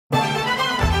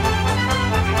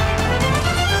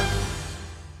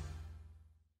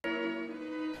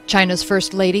China's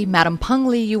First Lady, Madame Peng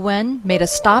Liyuan, made a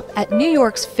stop at New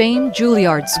York's famed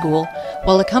Juilliard School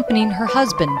while accompanying her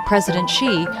husband, President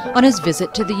Xi, on his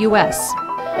visit to the U.S.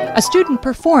 A student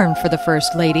performed for the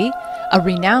First Lady, a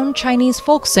renowned Chinese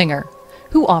folk singer,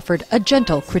 who offered a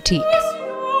gentle critique.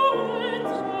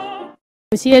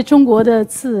 有些中国的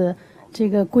字，这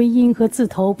个归音和字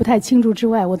头不太清楚之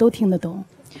外，我都听得懂。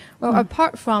 Well,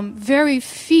 apart from very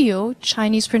few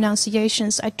Chinese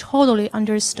pronunciations, I totally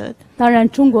understood. 当然，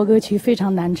中国歌曲非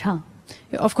常难唱。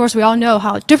 Of course, we all know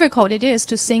how difficult it is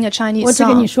to sing a Chinese 我只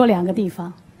跟你 song. 说2个地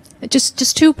方。 Just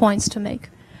 2 points to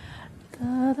make.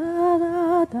 哒哒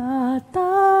哒哒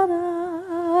哒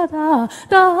哒哒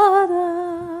哒，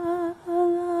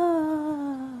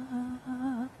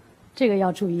这个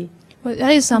要注意。 Well,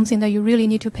 that is something that you really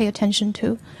need to pay attention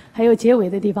to. 还有结尾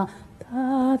的地方。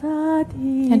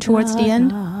 And towards the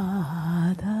end,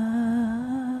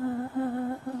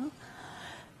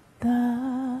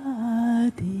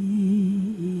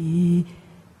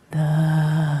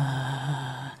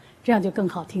 这样就更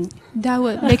好听。 that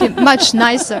would make it much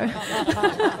nicer.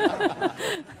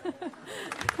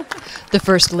 The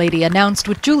First Lady announced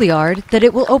with Juilliard that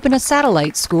it will open a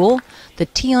satellite school, the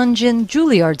Tianjin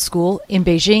Juilliard School in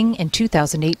Beijing in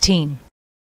 2018.